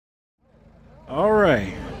All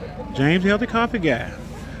right, James, the Healthy Coffee Guy.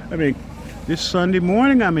 This Sunday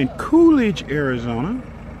morning, I'm in Cooledge, Arizona,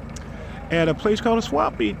 at a place called a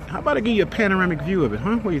Swap Meet. How about I give you a panoramic view of it,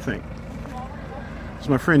 huh? What do you think? It's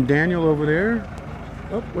my friend Daniel over there.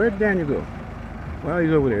 Oh, where'd Daniel go? Well,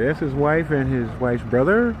 he's over there. That's his wife and his wife's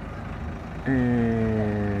brother.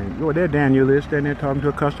 And there Daniel is standing there talking to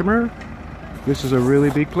a customer. This is a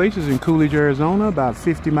really big place. It's in Cooledge, Arizona, about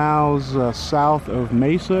 50 miles south of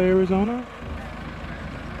Mesa, Arizona.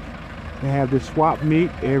 They have this swap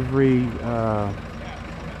meet every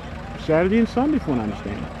Saturday and Sunday, from what I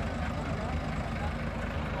understand.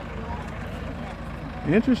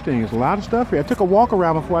 Interesting. There's a lot of stuff here. I took a walk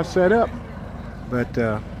around before I set up. But,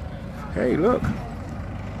 hey, look.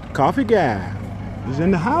 Coffee Guy is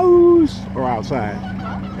in the house or outside,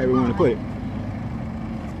 however you want to put it.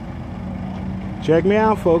 Check me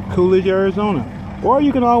out, folks. Cooledge, Arizona. Or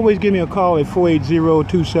you can always give me a call at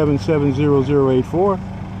 480-277-0084.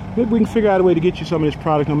 Maybe we can figure out a way to get you some of this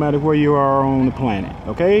product no matter where you are on the planet,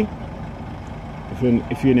 okay? If you're in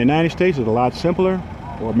the United States, it's a lot simpler,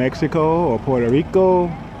 or Mexico, or Puerto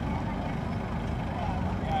Rico.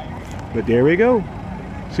 But there we go.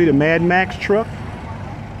 See the Mad Max truck?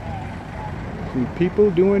 See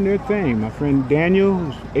people doing their thing. My friend Daniel,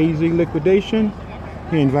 who's AZ Liquidation,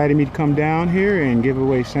 he invited me to come down here and give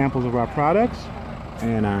away samples of our products.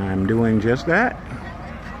 And I'm doing just that.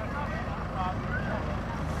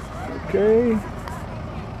 Okay,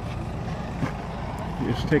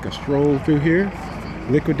 just take a stroll through here.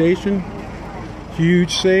 Liquidation,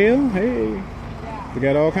 huge sale. Hey, we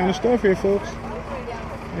got all kind of stuff here, folks.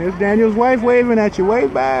 There's Daniel's wife waving at you.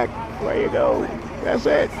 Wave back. There you go. That's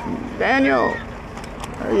it, Daniel.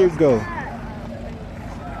 There you go,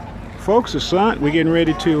 folks. The sun. We're getting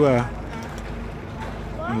ready to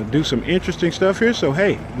do some interesting stuff here. So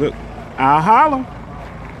hey, look, I'll holler.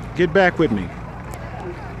 Get back with me.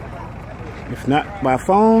 If not by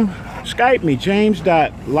phone, Skype me,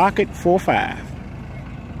 james.lockett45.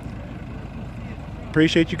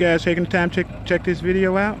 Appreciate you guys taking the time to check this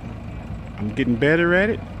video out. I'm getting better at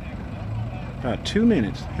it. About 2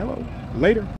 minutes. Hello. Later.